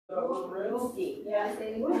Yeah,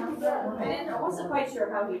 I wasn't quite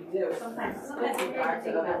sure how he'd do. Sometimes he barks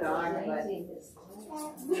at other dogs,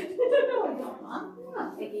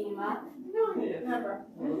 but picking him up. Never.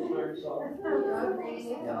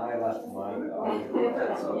 Yeah, I left mine dog.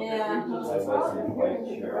 Yeah. I wasn't quite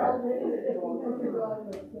sure.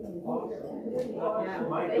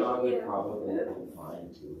 My dog would probably be fine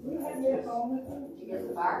too. Did you get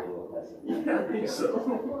the bark? I think so. A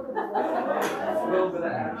little bit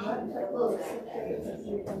of action.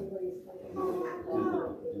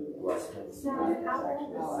 Because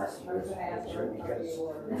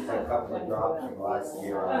a couple of drops from last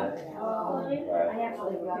year on it. I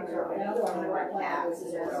actually got another one of our cats.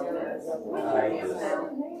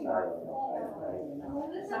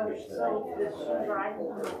 I wish that I this driving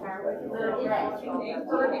on the car with you.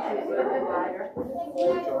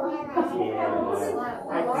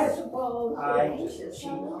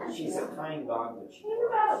 She's a kind dog, but she and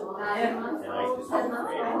I just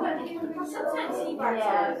sometimes he barks at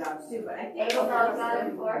other dogs too, but I think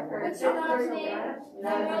what's your dog's name?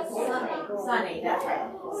 Sunny, that's right.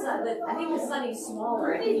 I think the Sunny's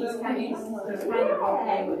smaller. I think he's kind of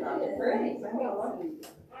okay with them.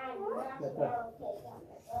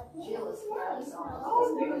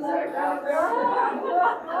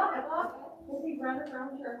 Does he run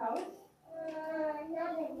around your house?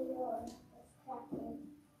 Not anymore.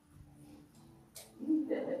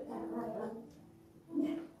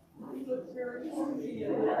 He looks very happy.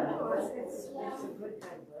 It's a good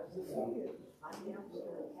time for us to see you. I'm down to the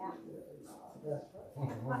cat.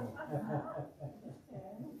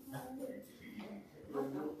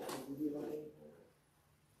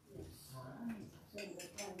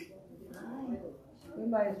 We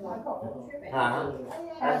might as well call it.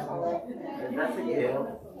 That's a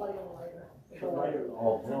deal.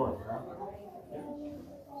 Oh, boy, huh?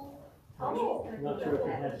 I'm not sure if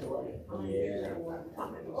it has to. Yeah.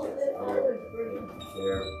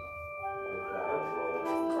 There.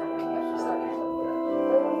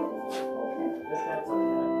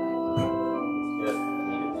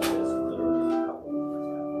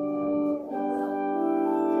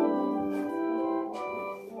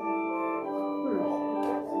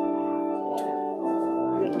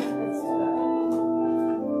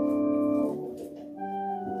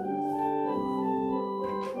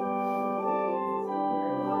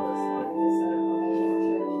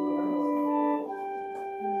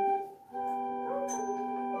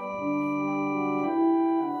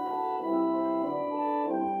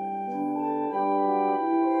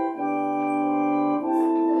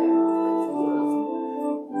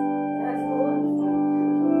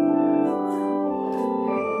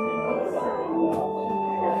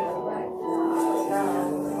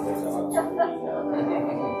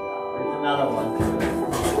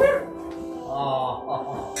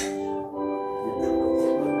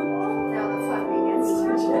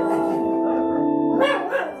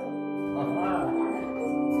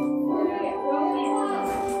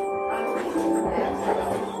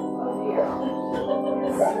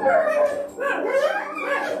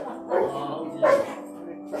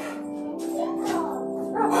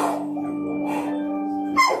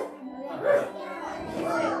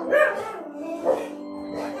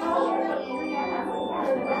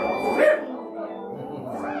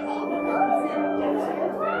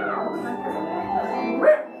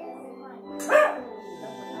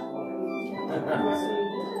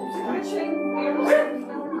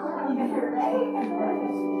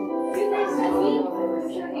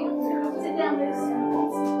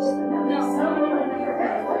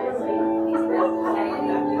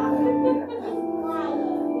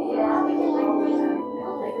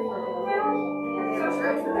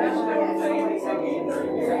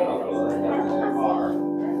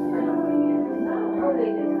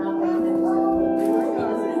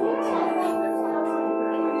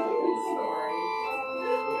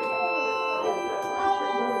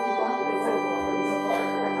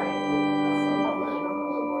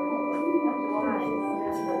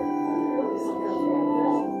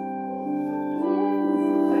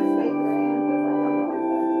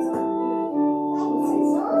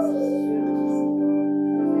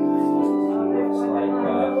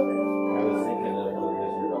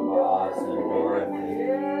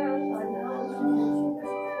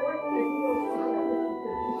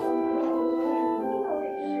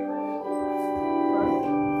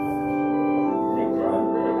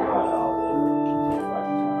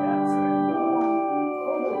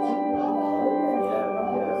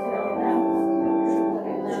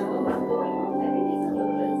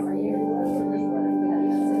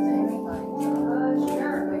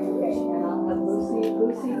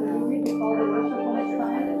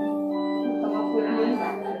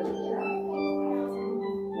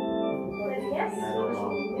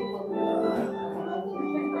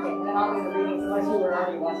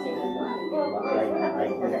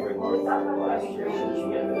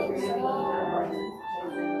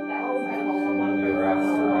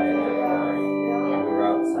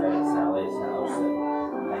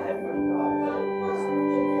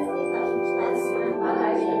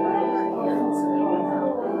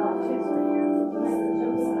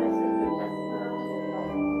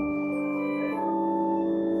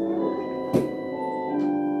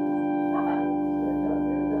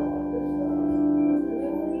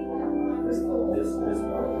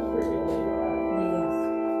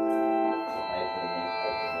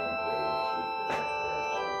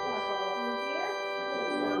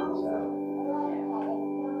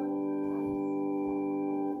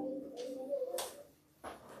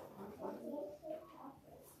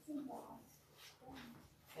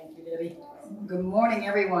 you, Debbie. Good morning,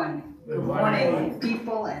 everyone. Good morning,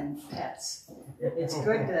 people and pets. It's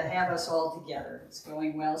good to have us all together. It's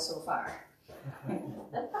going well so far.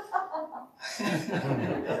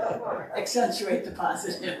 Accentuate the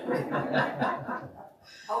positive.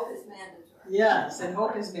 Hope is mandatory. Yes, and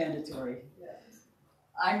hope is mandatory.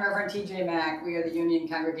 I'm Reverend T.J. Mack. We are the Union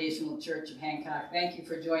Congregational Church of Hancock. Thank you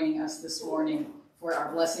for joining us this morning for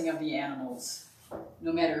our Blessing of the Animals.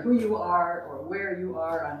 No matter who you are or where you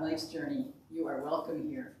are on life's journey, you are welcome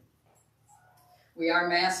here. We are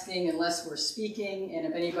masking unless we're speaking, and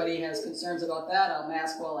if anybody has concerns about that, I'll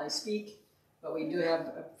mask while I speak, but we do have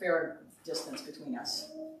a fair distance between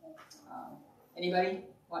us. Anybody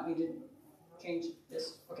want me to change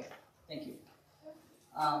this? Okay, thank you.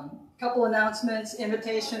 Couple announcements.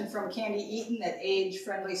 Invitation from Candy Eaton at Age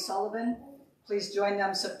Friendly Sullivan. Please join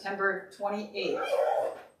them September 28th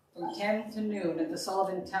from 10 to noon at the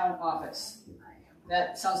Sullivan Town Office.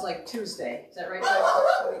 That sounds like Tuesday. Is that right?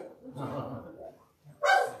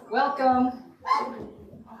 Welcome.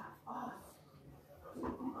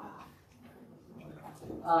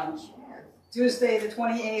 Tuesday the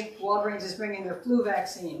 28th, Walgreens is bringing their flu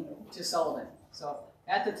vaccine to Sullivan. So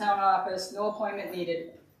at the town office, no appointment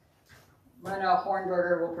needed. Brenna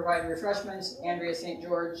Hornberger will provide refreshments. Andrea St.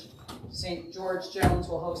 George Jones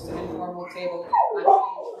will host an informal table on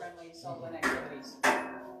age-friendly Sullivan activities.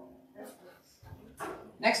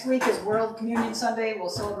 Next week is World Communion Sunday. We'll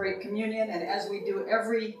celebrate communion, and as we do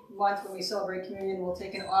every month when we celebrate communion, we'll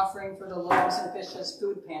take an offering for the Loaves and Fishes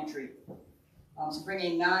Food Pantry. So bring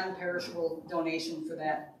a non-perishable donation for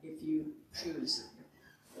that if you choose.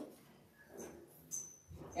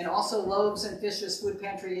 And also, Loaves and Fishes Food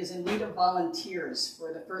Pantry is in need of volunteers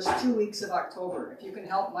for the first 2 weeks of October. If you can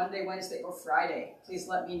help Monday, Wednesday, or Friday, please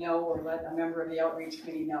let me know or let a member of the outreach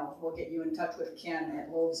committee know. We'll get you in touch with Ken at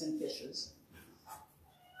Loaves and Fishes.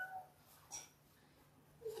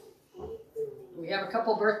 We have a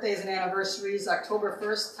couple birthdays and anniversaries. October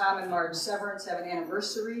 1st, Tom and Marge Severance have an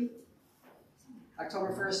anniversary.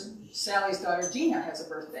 October 1st, Sally's daughter Gina has a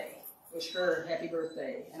birthday. Wish her happy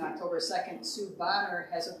birthday. And October 2nd, Sue Bonner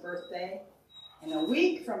has a birthday. And a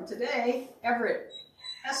week from today, Everett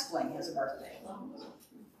Espling has a birthday.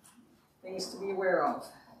 Things to be aware of.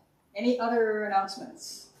 Any other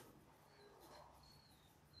announcements?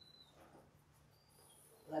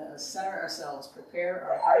 Let us center ourselves, prepare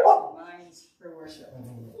our hearts and minds for worship.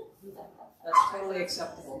 That's totally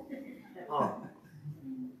acceptable.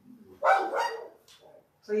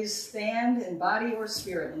 Please stand in body or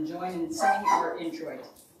spirit and join in singing our introit.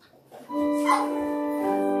 For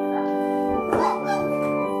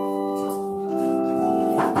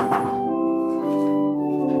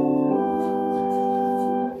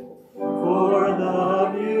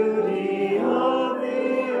the beauty of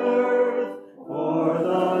the earth, for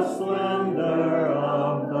the splendor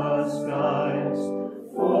of the skies,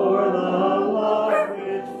 for the love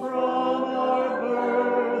which from our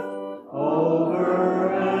birth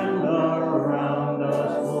over and around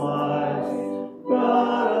us flies.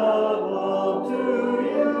 God of all, to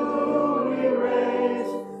you we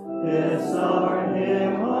raise this our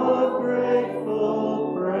hymn of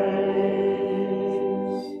grateful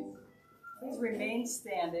praise. Please remain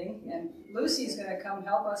standing, and Lucy's going to come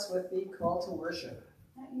help us with the call to worship.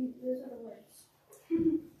 Those are the words.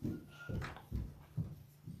 You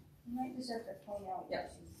might just have to point out.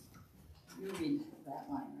 Yep. You read that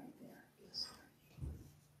line right there. Yes.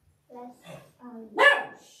 Bless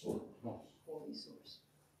Holy source.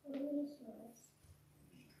 holy source.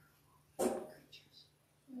 Creatures.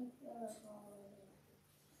 Make your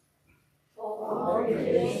All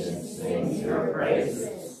creation sings your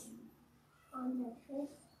praises. on the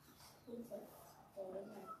fifth day of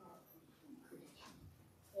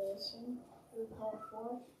creation, we call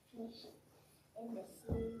forth fish in the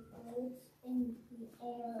sea, birds in the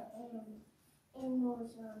air, and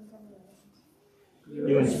animals on the land.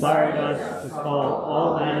 You inspired us to call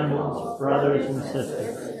all animals brothers and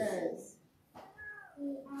sisters.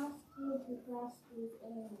 We ask you to bless these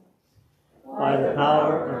animals. By the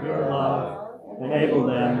power of your love, enable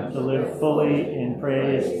them to live fully in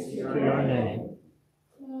praise to your name.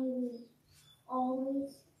 May we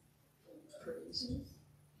always Praise.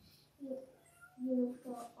 you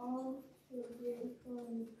for all who beautiful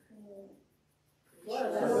and created.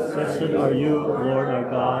 Blessed are you, Lord our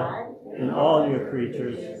God, in all your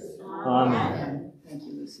creatures. Amen. Thank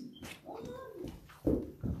you, Lucy.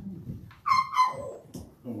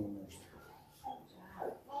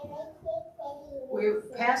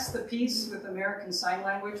 We've passed the piece with American Sign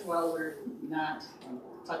Language while we're not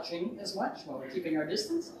touching as much, while we're keeping our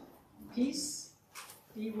distance. Peace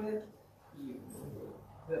be with you.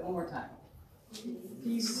 But one more time.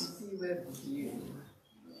 Peace be with you.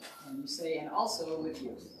 And you say, and also with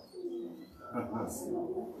you.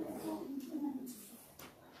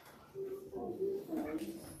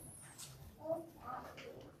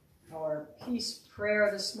 Our peace prayer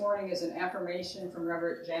this morning is an affirmation from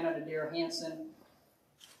Reverend Janet Adair Hansen.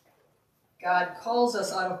 God calls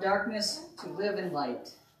us out of darkness to live in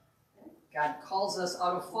light. God calls us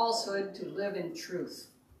out of falsehood to live in truth.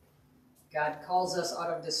 God calls us out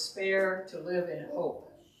of despair to live in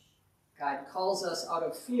hope. God calls us out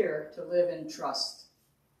of fear to live in trust.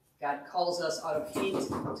 God calls us out of hate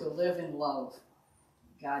to live in love.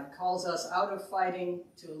 God calls us out of fighting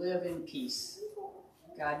to live in peace.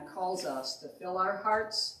 God calls us to fill our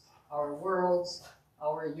hearts, our worlds,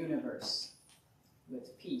 our universe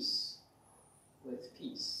with peace, with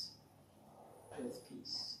peace, with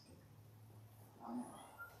peace. Amen.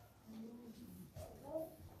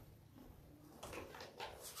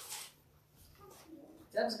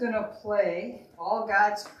 Deb's going to play All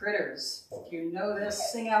God's Critters. If you know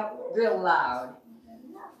this, sing out real loud.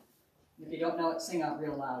 If you don't know it, sing out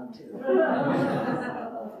real loud too.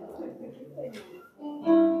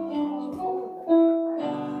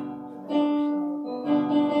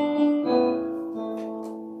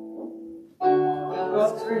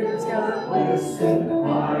 God's critters got a place in the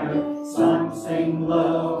choir. Some sing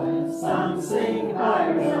low and some sing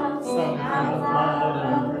higher. Some sing out loud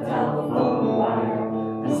on the telephone wire.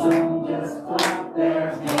 And some just clap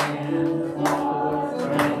their hands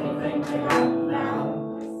for anything they got now.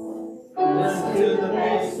 Listen to the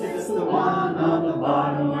bass, it's the one on the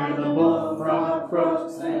bottom where the bullfrog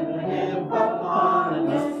croaks and the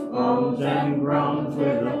hippopotamus moans and groans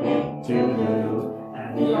with a big to-do. And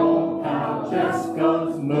the old cow just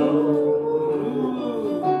goes moo.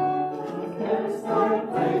 There's no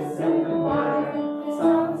place in the choir.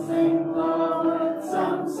 Some sing low and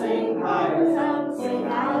some sing higher. Some sing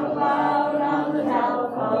out loud on the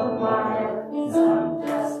telephone wire. Some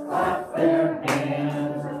just clap their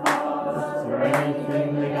hands for anything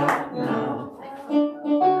they got now.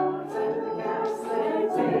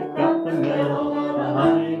 Take up the middle, the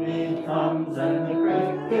honeybee comes and the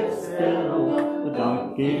crickets fiddle. The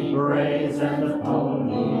donkey brays and the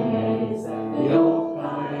pony neighs. The old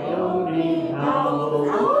coyote howls.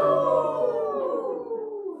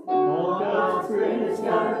 All God's critters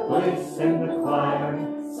got a place in the choir.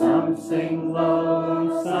 Some sing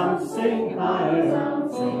low, some sing higher. Some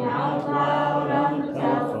sing out loud on the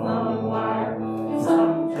telephone wire.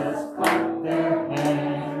 Some just clap their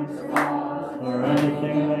hands for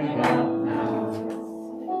anything they got now.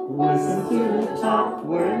 Listen to the top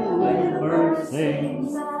where the little bird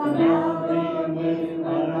sings. The melody with a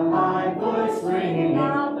high voice ringing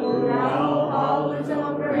out. The owl hollers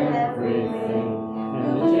over everything. And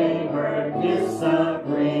the jaybird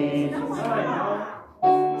disagrees.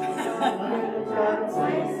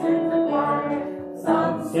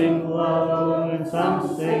 Some sing low and some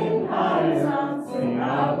sing higher. Some sing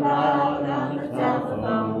out loud on the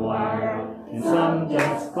telephone wire. And some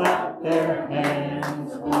just clap their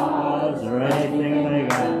hands, applause, or anything they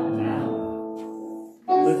got now.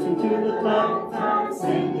 Listen to the top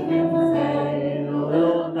singing in the hay. The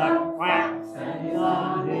little duck quacks and he's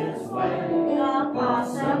on his way. The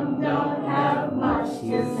possum don't have much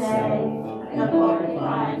to say. The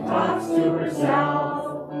porcupine talks to herself.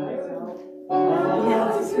 All the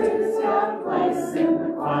other critters got a place in the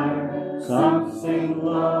choir. Some sing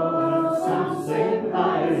low and some sing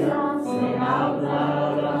higher. Some sing out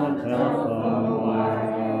loud on the telephone wire.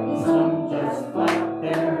 Some just clap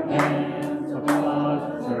their hands,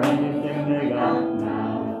 applause for anything they got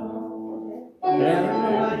now.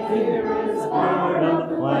 Everybody here is part of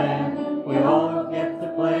the plan. We all get to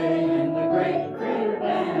play in the great critter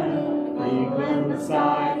band. The eagle in the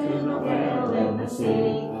sky to the whale in the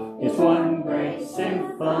sea. It's one great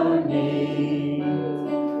symphony.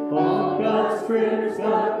 All God's critters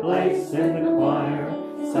got a place in the choir.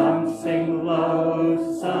 Some sing low,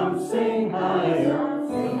 some sing higher.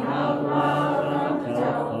 Sing out loud on the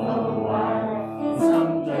telephone wire.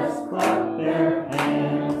 Some just clap their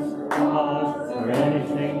hands, applause for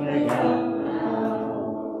anything they got now.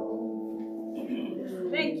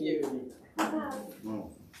 Thank you.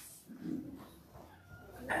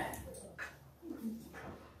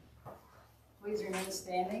 Please remain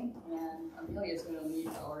standing, and Amelia is going to lead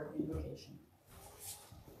our invocation.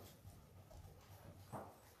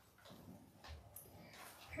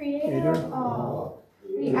 Creator of all,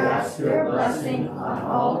 we ask your blessing on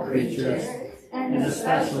all creatures, and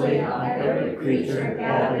especially on every creature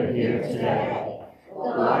gathered here today, the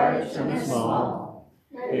large and the small.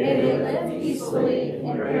 May they live peacefully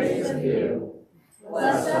in praise of you.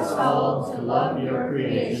 bless us all to love your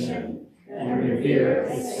creation and revere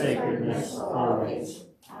its sacredness always.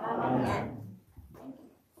 Amen.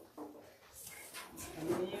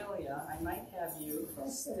 Amelia, I might have you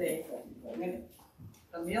stay.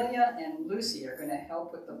 Amelia and Lucy are going to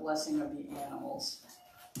help with the blessing of the animals.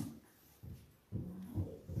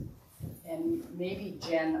 And maybe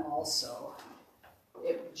Jen also.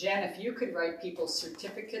 Jen, if you could write people's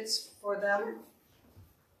certificates for them.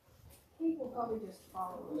 People probably just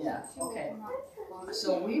follow. Yeah, okay.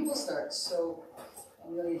 So we will start. So,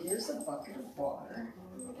 Amelia, here's a bucket of water,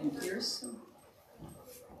 and here's some.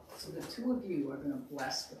 So the two of you are going to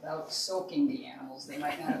bless without soaking the animals. They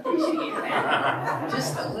might not appreciate that.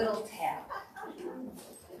 Just a little tap.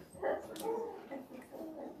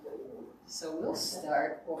 So we'll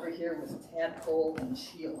start over here with Tadpole and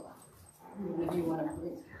Sheila. Do you want to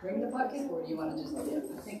bring the bucket, or do you want to just dip?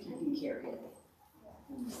 I think you can carry it.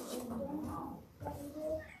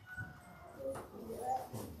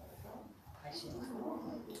 Hi, Sheila.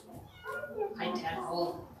 Hi,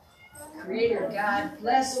 Tadpole. Creator God,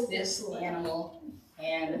 bless this animal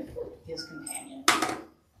and his companion.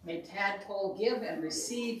 May Tadpole give and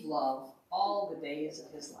receive love all the days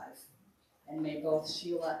of his life. And may both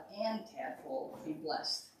Sheila and Tadpole be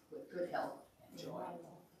blessed with good health and joy.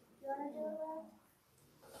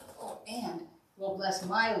 Oh, and we'll bless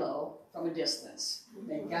Milo from a distance.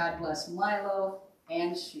 May God bless Milo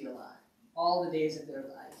and Sheila all the days of their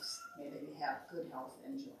lives. May they have good health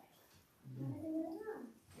and joy.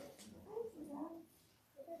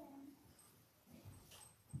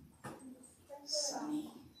 Sunny.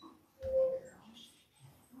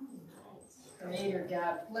 Creator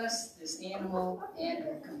God, bless this animal and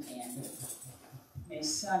her companion. May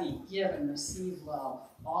Sunny give and receive love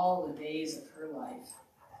all the days of her life.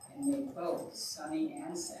 And may both Sunny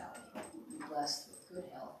and Sally be blessed with good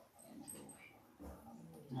health and joy.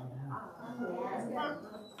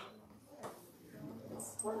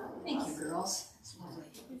 Thank you, girls. It's lovely.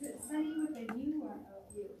 Is it Sunny with a U or a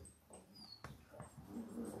U?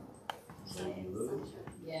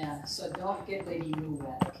 Yeah, so don't get Lady Moo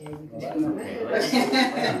wet, okay?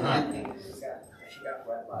 She got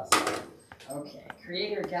wet last night. Okay,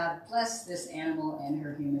 Creator God, bless this animal and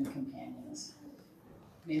her human companions.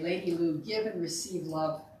 May Lady Lou give and receive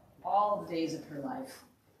love all the days of her life.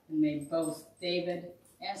 And may both David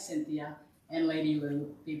and Cynthia and Lady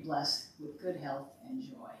Lou be blessed with good health and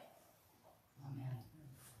joy. Amen.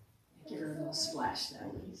 Give her a little splash there.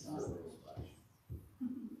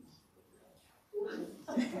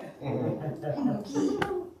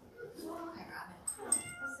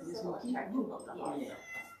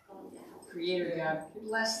 Creator God,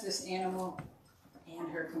 bless this animal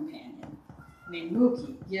and her companion. May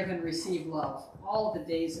Mookie give and receive love all the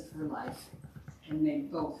days of her life. And may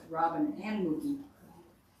both Robin and Mookie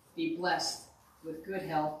be blessed with good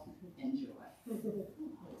health and joy.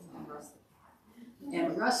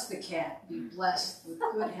 And Russ the cat be blessed with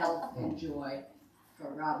good health and joy for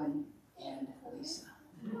Robin and Lisa.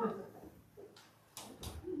 Thank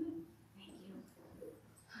you.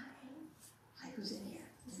 Hi, who's in here?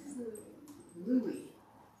 Louie.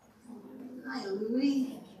 Hi,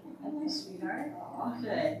 Louie. Hi, sweetheart.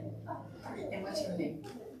 Okay. And what's your name?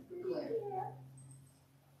 Claire.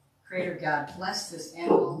 Creator God, bless this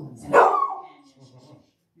animal and her companion.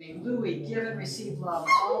 May Louie give and receive love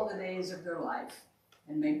all the days of their life.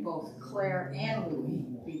 And may both Claire and Louie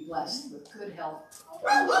be blessed with good health.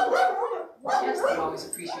 Cats don't always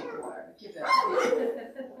appreciate the water. Give that.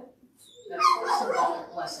 That's a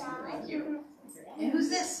symbolic blessing. Thank you. And who's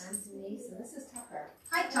this? I'm Denise, and this is Tucker.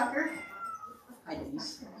 Hi, Tucker. Hi,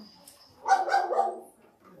 Denise.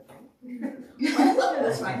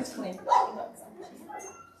 That's fine. It's clean.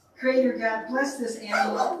 Creator God, bless this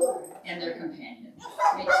animal and their companion.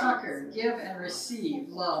 May Tucker give and receive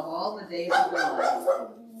love all the days of their life.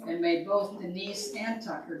 And may both Denise and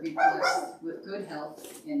Tucker be blessed with good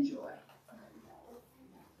health and joy.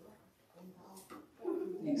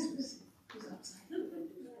 Thanks, Lucy. Who's outside?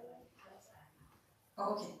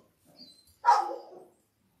 Oh, okay.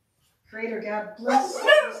 Creator God, bless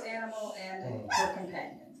this animal and her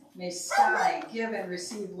companion. May Sky give and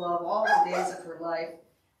receive love all the days of her life.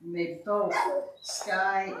 May both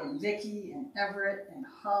Sky and Vicky and Everett and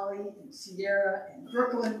Holly and Sierra and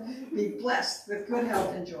Brooklyn be blessed with good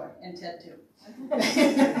health and joy. And Ted too.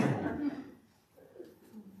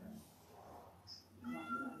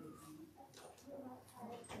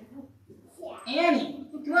 Annie,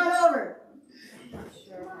 come on over.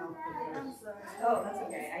 Oh, that's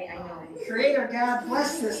okay. I know. Creator God,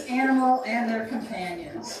 bless this animal and their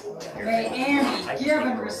companions. May Annie give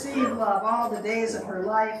and receive love all the days of her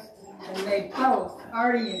life. And may both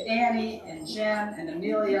Artie and Annie and Jen and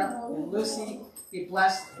Amelia and Lucy be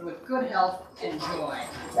blessed with good health and joy.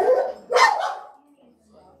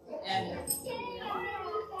 And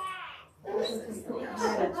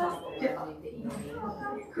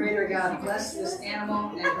Creator God, bless this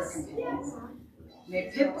animal and her companions.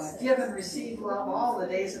 May Pippa give and receive love all the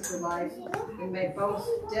days of her life, and may both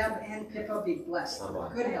Deb and Pippa be blessed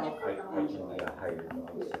with good health and joy.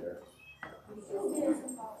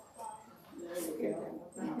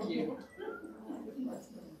 Thank you.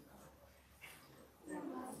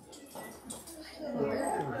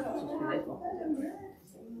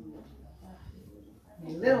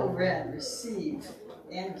 May Little Red receive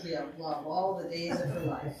and give love all the days of her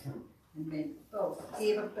life. And may both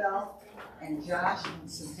Ava Bell and Josh and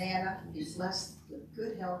Savannah be blessed with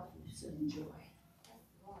good health and joy.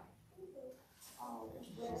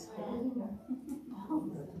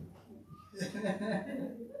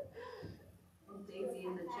 Daisy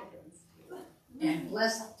and the chickens. And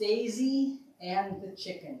bless Daisy and the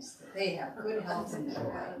chickens, that they have good health and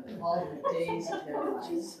joy all the days of their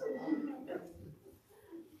lives.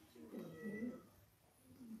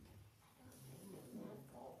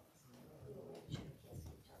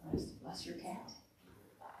 Bless your cat.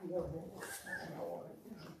 You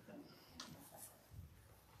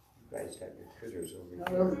guys have your critters over here.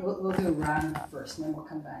 We'll do Ron first, and then we'll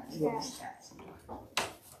come back to these cats.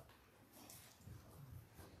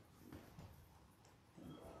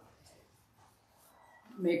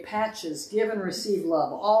 May Patches give and receive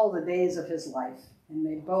love all the days of his life, and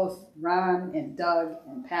may both Ron and Doug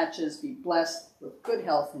and Patches be blessed with good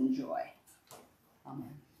health and joy.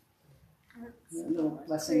 Amen. A little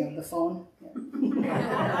blessing of the phone.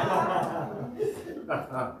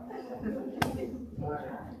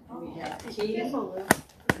 We have Katie.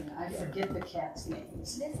 I forget the cat's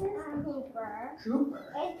names. This is Cooper.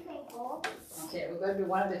 Cooper. And Twinkle. Okay, we're going to do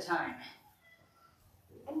one at a time.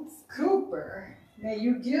 Cooper, may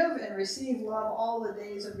you give and receive love all the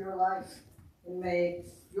days of your life, and may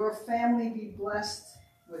your family be blessed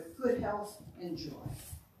with good health and joy.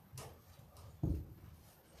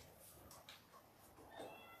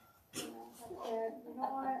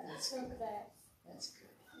 That's good. That's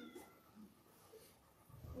good.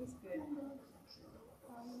 He's good.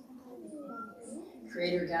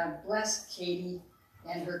 Creator God, bless Katie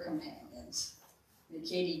and her companions. May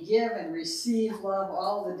Katie give and receive love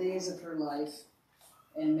all the days of her life,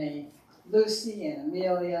 and may Lucy and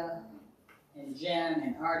Amelia and Jen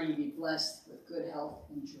and Artie be blessed with good health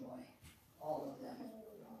and joy. All of them.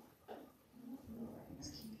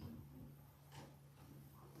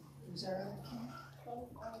 Who's our other cat?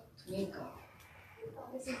 Twinkle.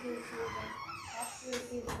 This is your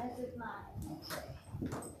season. This is mine.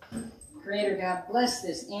 Okay. Creator God, bless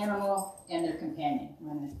this animal and their companion. I'm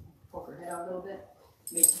going to poke her head out a little bit.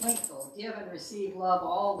 May Twinkle give and receive love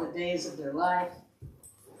all the days of their life,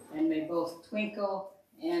 and may both Twinkle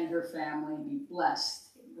and her family be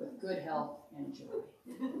blessed with good health and joy.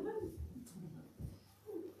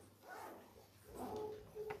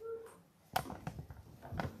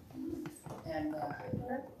 And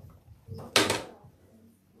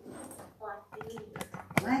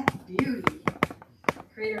Black Beauty.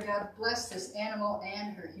 Creator God, bless this animal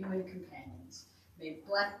and her human companions. May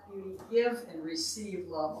Black Beauty give and receive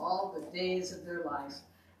love all the days of their life,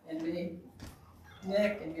 and may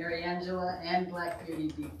Nick and Mary Angela and Black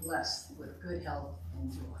Beauty be blessed with good health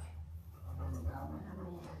and joy.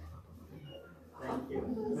 Thank you.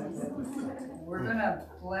 We're going to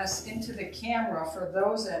bless into the camera for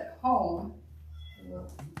those at home.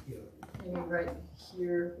 Maybe right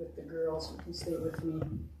here with the girls, you can stay with me.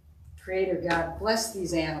 Creator God, bless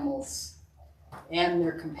these animals and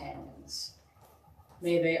their companions.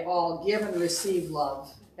 May they all give and receive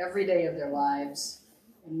love every day of their lives,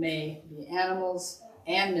 and may the animals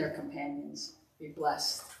and their companions be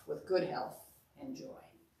blessed with good health and joy.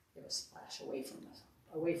 Give a splash away from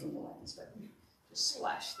the lens, but just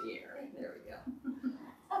splash the air. There we go.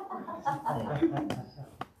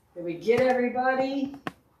 Did we get everybody?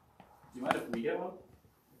 Do you mind if we get one?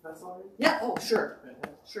 If that's all right? Yeah, oh, sure.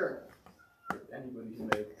 Sure. Anybody's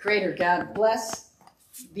made. Creator God, bless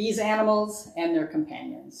these animals and their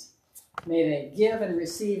companions. May they give and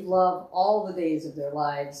receive love all the days of their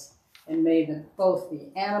lives, and may both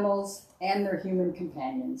the animals and their human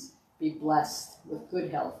companions be blessed with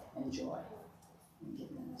good health and joy. And give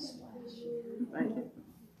them a splash. Thank you.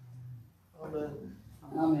 Amen.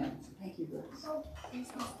 Amen. Thank you, Bruce.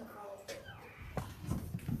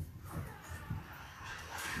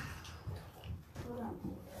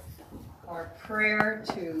 Our prayer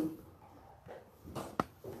to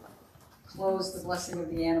close, the blessing of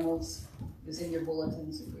the animals is in your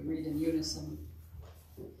bulletins if we read in unison.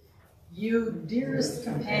 You, dearest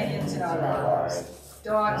companions in our lives,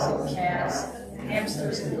 dogs and cats,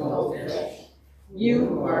 hamsters and goldfish, you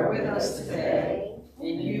who are with us today,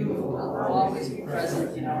 and you who will always be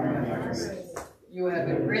present in our memories. You have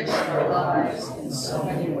enriched our lives in so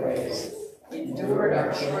many ways, endured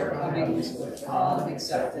our shortcomings with calm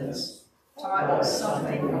acceptance, taught us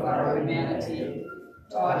something of our humanity,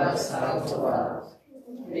 taught us how to love.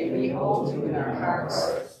 May we hold you in our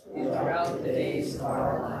hearts and throughout the days of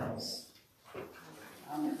our lives.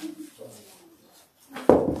 Amen.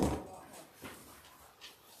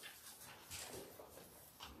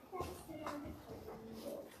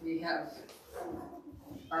 We have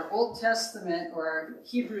our Old Testament, or our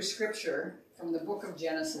Hebrew scripture from the book of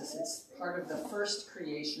Genesis. It's part of the first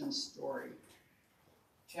creation story.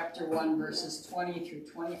 Chapter 1, verses 20 through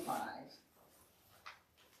 25.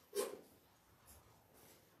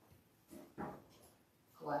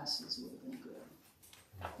 Glasses would have been good.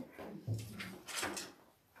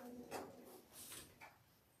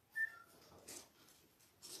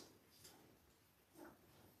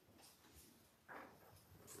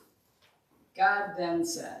 God then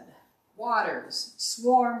said, waters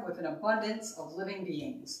swarm with an abundance of living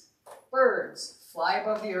beings. Birds fly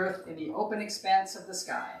above the earth in the open expanse of the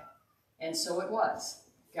sky. And so it was.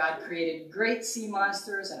 God created great sea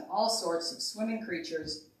monsters and all sorts of swimming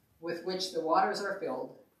creatures with which the waters are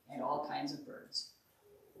filled, and all kinds of birds.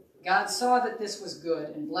 God saw that this was good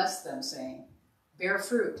and blessed them, saying, bear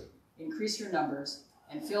fruit, increase your numbers,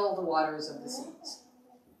 and fill the waters of the seas.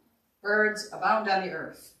 Birds abound on the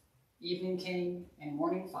earth. Evening came, and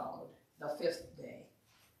morning followed, the fifth day.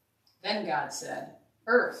 Then God said,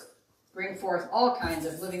 earth, bring forth all kinds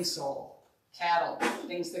of living soul, cattle,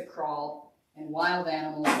 things that crawl, and wild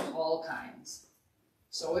animals of all kinds.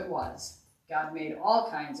 So it was. God made all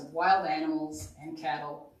kinds of wild animals and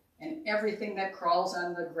cattle, and everything that crawls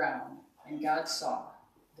on the ground, and God saw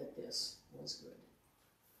that this was good.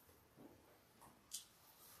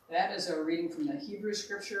 That is a reading from the Hebrew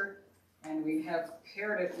scripture, and we have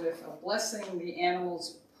paired it with a Blessing the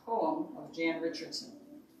Animals poem of Jan Richardson.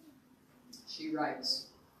 She writes,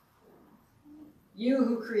 you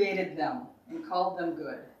who created them and called them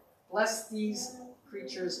good, bless these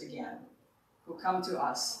creatures again, who come to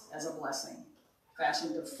us as a blessing,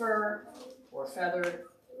 fashioned of fur, or feather,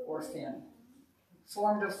 or fin,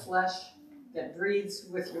 formed of flesh that breathes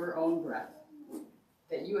with your own breath,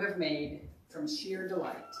 that you have made from sheer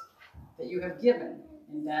delight, that you have given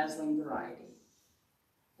in dazzling variety.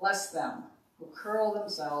 Bless them who curl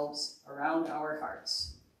themselves around our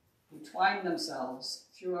hearts, who twine themselves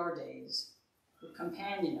through our days, who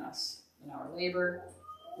companion us in our labor,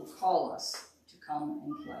 who call us to come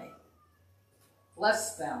and play.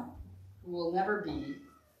 Bless them who will never be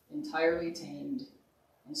entirely tamed,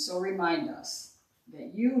 and so remind us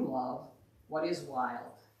that you love what is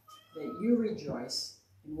wild, that you rejoice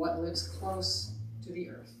in what lives close to the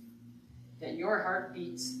earth, that your heart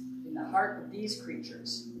beats in the heart of these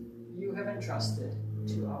creatures you have entrusted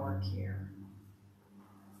to our care.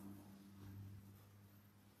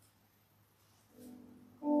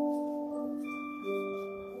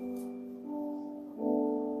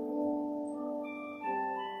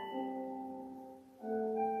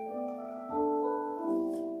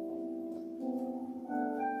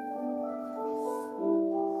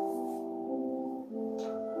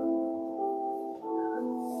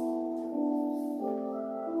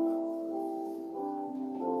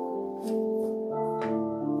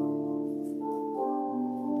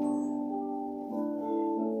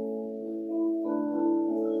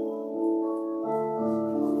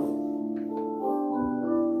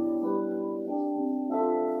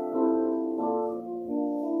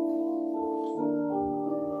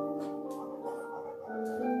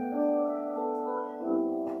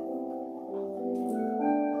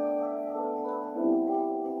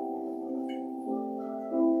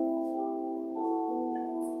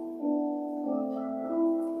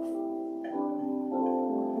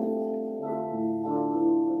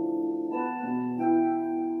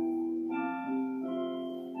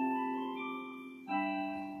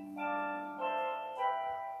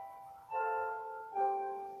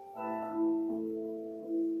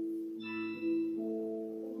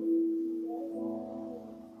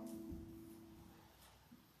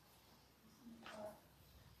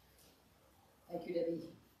 Thank you, Debbie.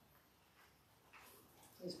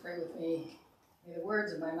 Please pray with me. May the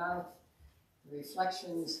words of my mouth, the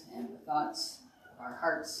reflections and the thoughts of our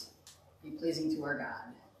hearts be pleasing to our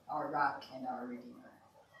God, our rock and our Redeemer.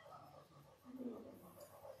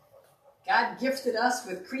 God gifted us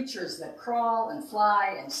with creatures that crawl and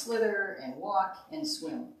fly and slither and walk and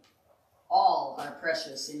swim. All are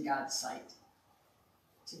precious in God's sight.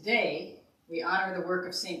 Today, we honor the work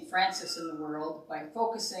of St. Francis in the world by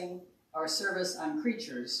focusing our service on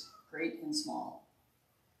creatures, great and small.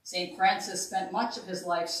 St. Francis spent much of his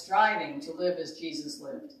life striving to live as Jesus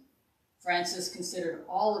lived. Francis considered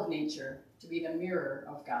all of nature to be the mirror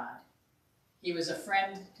of God. He was a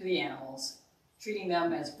friend to the animals, treating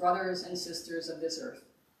them as brothers and sisters of this earth,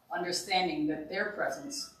 understanding that their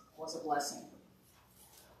presence was a blessing.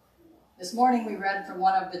 This morning we read from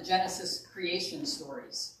one of the Genesis creation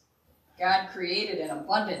stories. God created an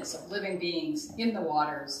abundance of living beings in the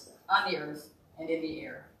waters, on the earth, and in the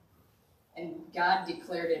air. And God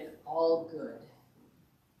declared it all good.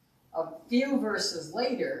 A few verses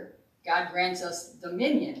later, God grants us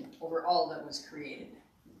dominion over all that was created.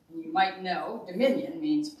 And you might know dominion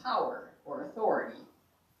means power or authority.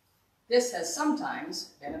 This has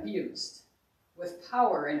sometimes been abused. With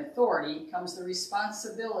power and authority comes the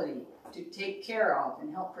responsibility to take care of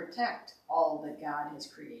and help protect all that God has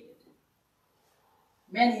created.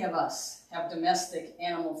 Many of us have domestic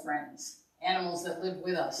animal friends, animals that live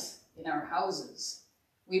with us in our houses.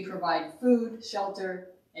 We provide food, shelter,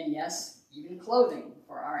 and yes, even clothing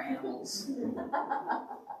for our animals.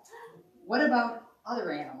 What about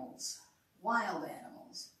other animals? Wild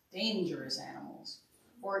animals, dangerous animals,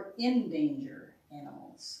 or in danger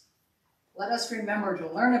animals? Let us remember to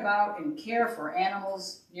learn about and care for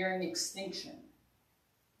animals nearing extinction.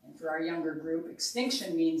 And for our younger group,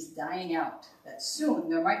 extinction means dying out, that soon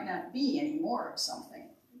there might not be any more of something.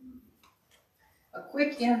 A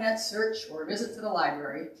quick internet search or a visit to the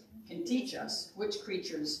library can teach us which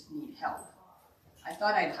creatures need help. I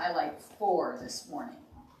thought I'd highlight 4 this morning.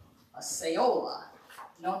 A saola,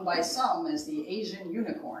 known by some as the Asian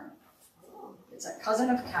unicorn. It's a cousin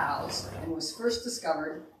of cows and was first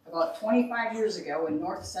discovered about 25 years ago in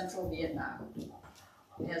north-central Vietnam.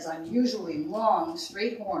 It has unusually long,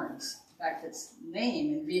 straight horns. In fact, its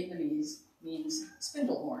name in Vietnamese means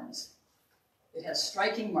spindle horns. It has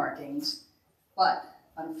striking markings, but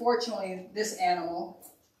unfortunately, this animal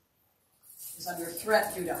is under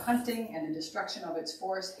threat due to hunting and the destruction of its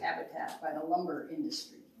forest habitat by the lumber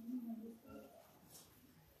industry.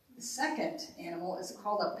 The second animal is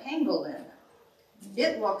called a pangolin.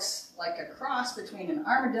 It looks like a cross between an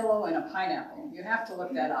armadillo and a pineapple. You have to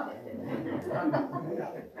look that up.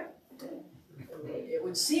 It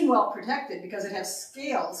would seem well protected because it has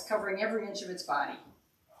scales covering every inch of its body.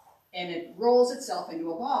 And it rolls itself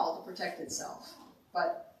into a ball to protect itself.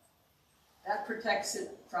 But that protects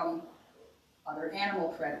it from other animal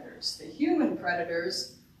predators. The human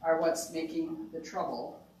predators are what's making the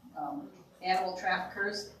trouble. Animal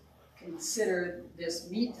traffickers consider this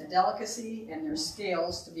meat a delicacy and their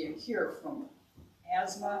scales to be a cure from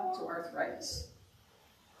asthma to arthritis.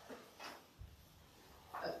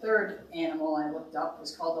 A third animal I looked up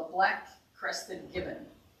was called the black-crested gibbon.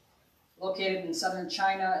 Located in southern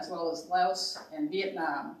China as well as Laos and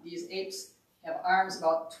Vietnam, these apes have arms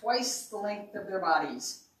about twice the length of their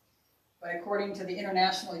bodies. But according to the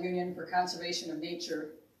International Union for Conservation of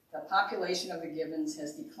Nature, the population of the gibbons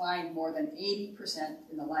has declined more than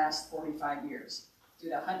 80% in the last 45 years due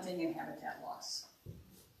to hunting and habitat loss.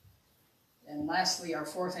 And lastly, our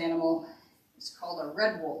 4th animal is called a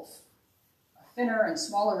red wolf. A thinner and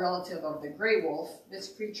smaller relative of the gray wolf, this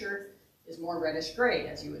creature is more reddish-gray,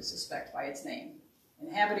 as you would suspect by its name.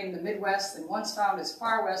 Inhabiting the Midwest and once found as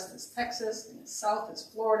far west as Texas and as south as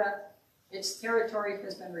Florida, its territory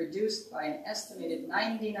has been reduced by an estimated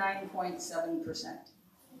 99.7%.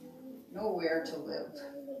 Nowhere to live.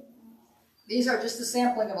 These are just a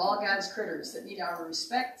sampling of all God's critters that need our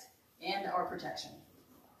respect and our protection.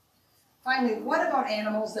 Finally, what about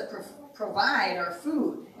animals that provide our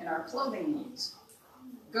food and our clothing needs?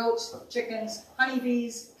 Goats, chickens,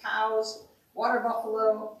 honeybees, cows, water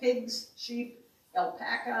buffalo, pigs, sheep,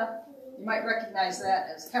 alpaca. You might recognize that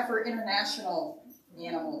as heifer international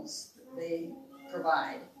animals that they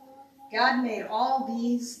provide. God made all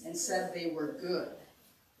these and said they were good.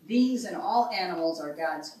 These and all animals are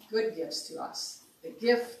God's good gifts to us. The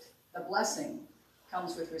gift, the blessing,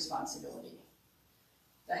 comes with responsibility.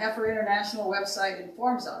 The Heifer International website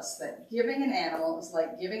informs us that giving an animal is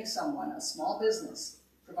like giving someone a small business,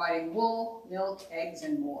 providing wool, milk, eggs,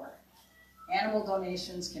 and more. Animal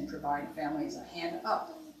donations can provide families a hand up,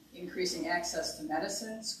 increasing access to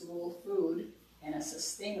medicine, school, food, and a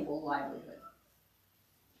sustainable livelihood.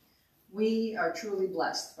 We are truly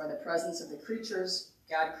blessed by the presence of the creatures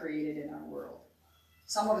God created in our world.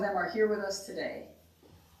 Some of them are here with us today.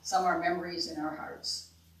 Some are memories in our hearts.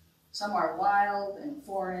 Some are wild and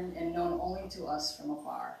foreign and known only to us from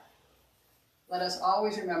afar. Let us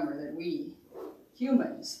always remember that we,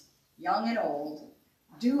 humans, young and old,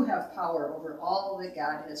 do have power over all that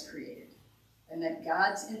God has created, and that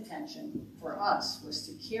God's intention for us was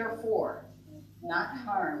to care for, not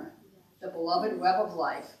harm, the beloved web of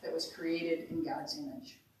life that was created in God's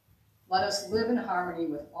image. Let us live in harmony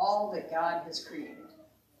with all that God has created.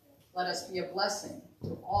 Let us be a blessing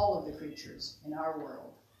to all of the creatures in our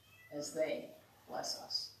world as they bless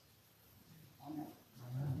us. Amen.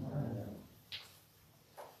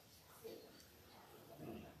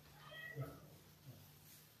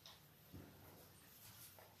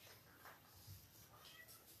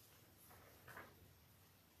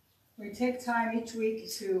 We take time each week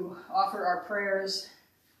to offer our prayers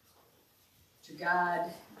to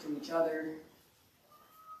God, to each other.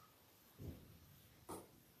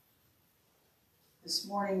 This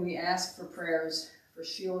morning we ask for prayers for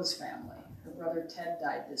Sheila's family. Her brother Ted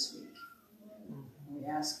died this week. And we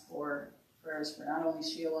ask for prayers for not only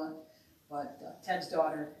Sheila, but Ted's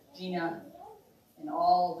daughter, Gina, and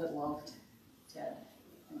all that loved Ted,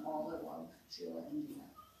 and all that loved Sheila and Gina.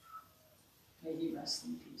 May he rest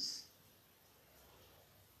in peace.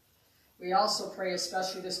 We also pray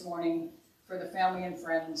especially this morning for the family and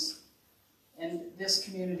friends in this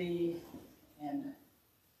community and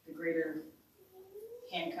the greater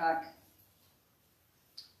Hancock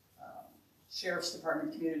Sheriff's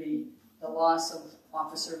Department community, the loss of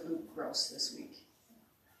Officer Luke Gross this week.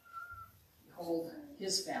 We hold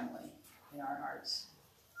his family in our hearts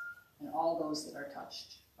and all those that are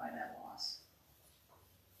touched by that loss.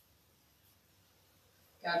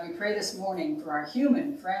 God, we pray this morning for our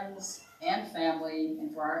human friends and family,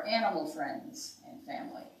 and for our animal friends and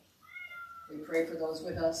family. We pray for those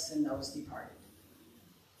with us and those departed.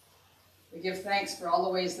 We give thanks for all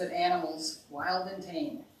the ways that animals, wild and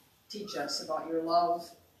tame, teach us about your love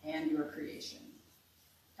and your creation.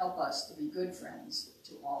 Help us to be good friends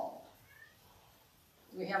to all.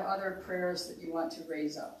 Do we have other prayers that you want to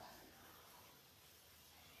raise up?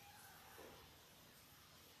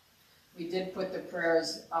 We did put the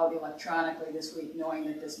prayers out electronically this week, knowing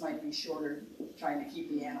that this might be shorter, trying to keep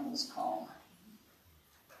the animals calm.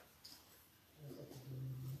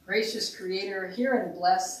 Gracious Creator, hear and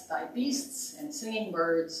bless thy beasts and singing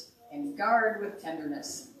birds, and guard with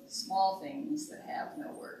tenderness small things that have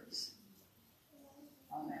no words.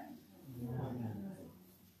 Amen. Amen.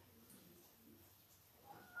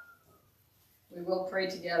 We will pray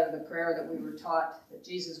together the prayer that we were taught, that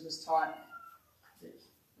Jesus was taught, that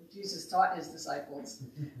Jesus taught his disciples.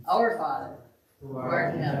 Our Father, who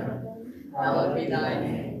art in heaven, hallowed be thy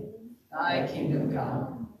name. Thy kingdom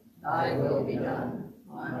come, thy will be done,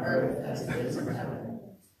 on earth as it is in heaven.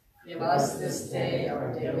 Give us this day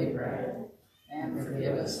our daily bread, and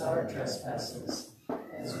forgive us our trespasses,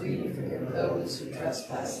 as we forgive those who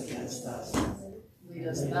trespass against us. Lead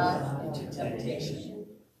us not into temptation,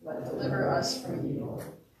 but deliver us from evil.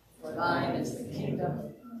 For thine is the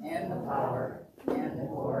kingdom, and the power, and the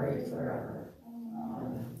glory forever.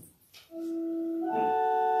 Amen.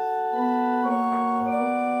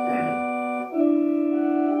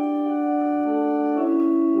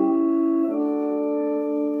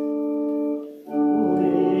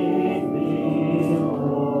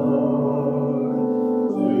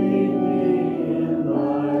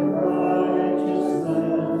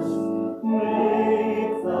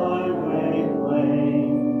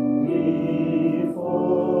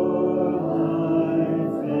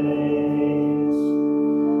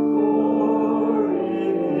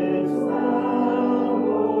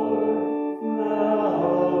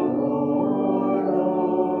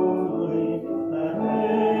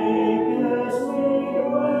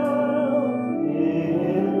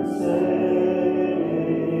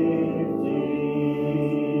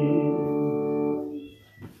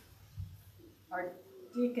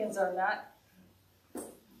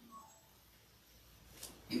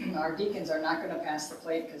 Our deacons are not going to pass the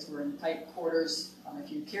plate because we're in tight quarters.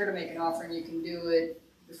 If you care to make an offering, you can do it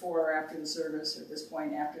before or after the service, or at this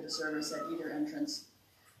point after the service at either entrance.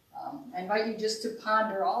 I invite you just to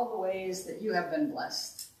ponder all the ways that you have been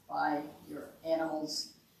blessed by your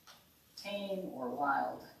animals, tame or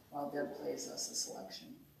wild, while Deb plays us a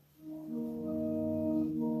selection.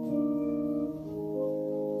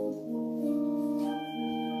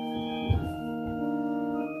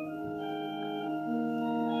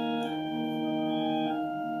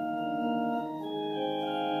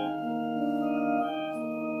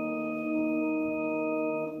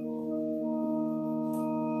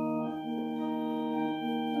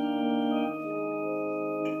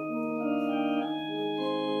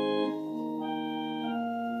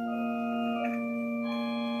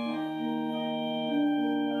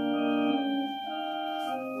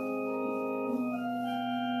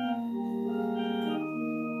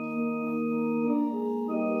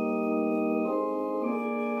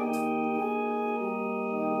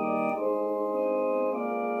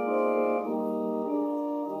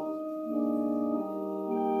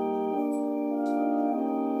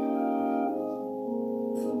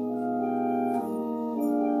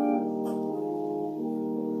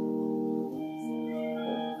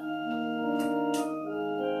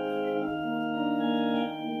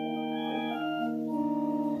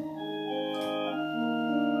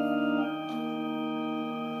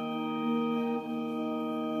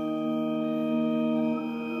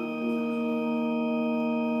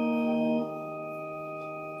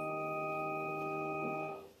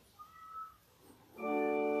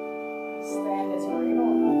 mandatory at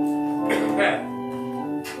all. Okay.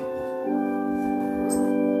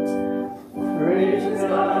 Praise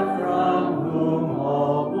God from whom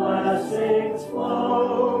all blessings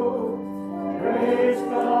flow. Praise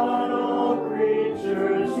God, all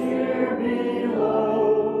creatures here below.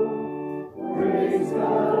 Praise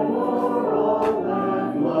God for all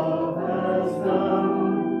that love has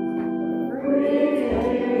done.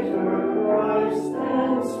 Creator, Christ,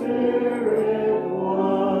 and Spirit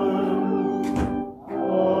one.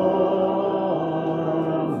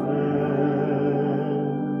 Amen.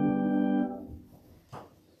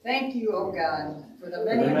 Thank you, O God, for the For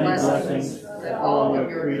many the blessings that all of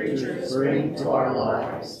your creatures bring to our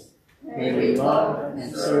lives. May we love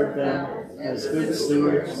and serve them as good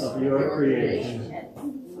stewards of your creation.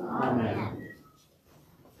 Amen.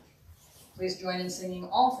 Please join in singing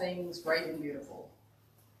All Things Bright and Beautiful.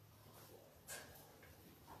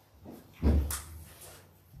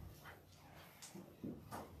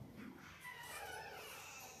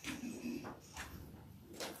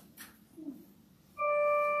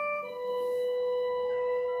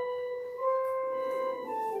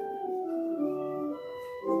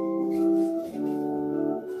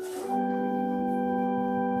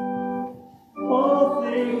 All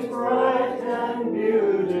things bright and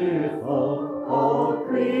beautiful, all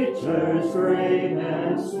creatures great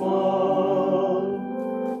and small,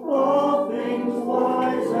 all things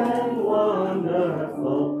wise and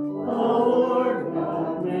wonderful, the Lord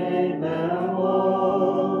God made them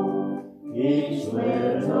all. Each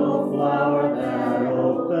little flower that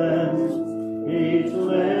opens, each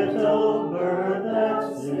little bird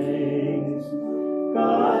that sings,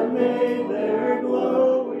 God made their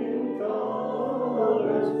glowing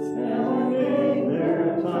colors and made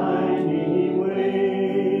their tiny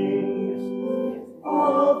wings.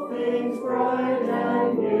 All things bright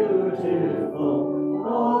and beautiful,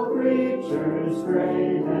 all creatures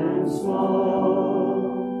great and small,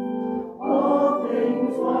 all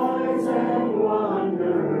things wise and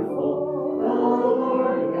wonderful, the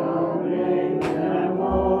Lord God made them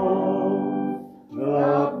all.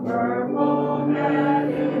 The purple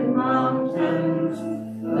matted mountains,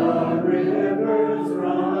 the rivers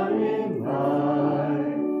running by,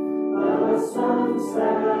 the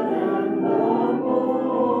sunset and the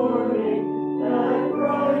morning that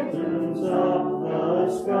brightens up the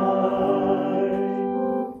sky.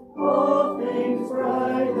 All things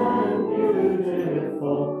bright and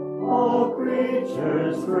beautiful, all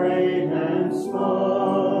creatures great and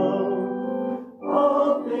small,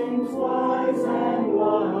 all things wise and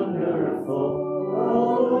wonderful, the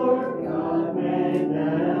Lord God made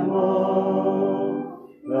them all.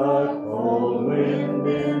 The cold wind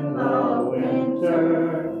in the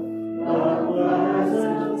winter, the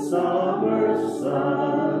pleasant summer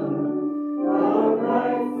sun, the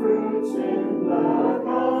ripe fruits in the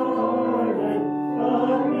garden,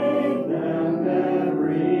 God made them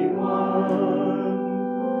every one.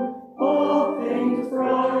 All things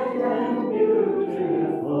bright and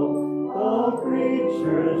beautiful, all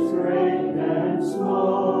creatures great and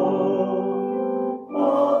small,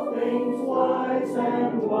 all things wise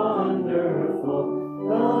and wonderful,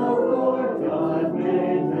 the Lord God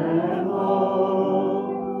made them all.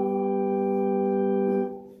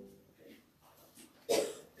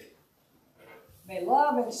 May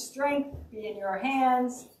love and strength be in your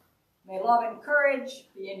hands. May love and courage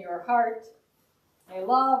be in your heart. May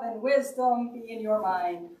love and wisdom be in your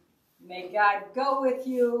mind. May God go with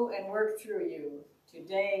you and work through you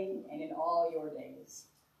today and in all your days.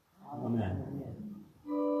 Amen.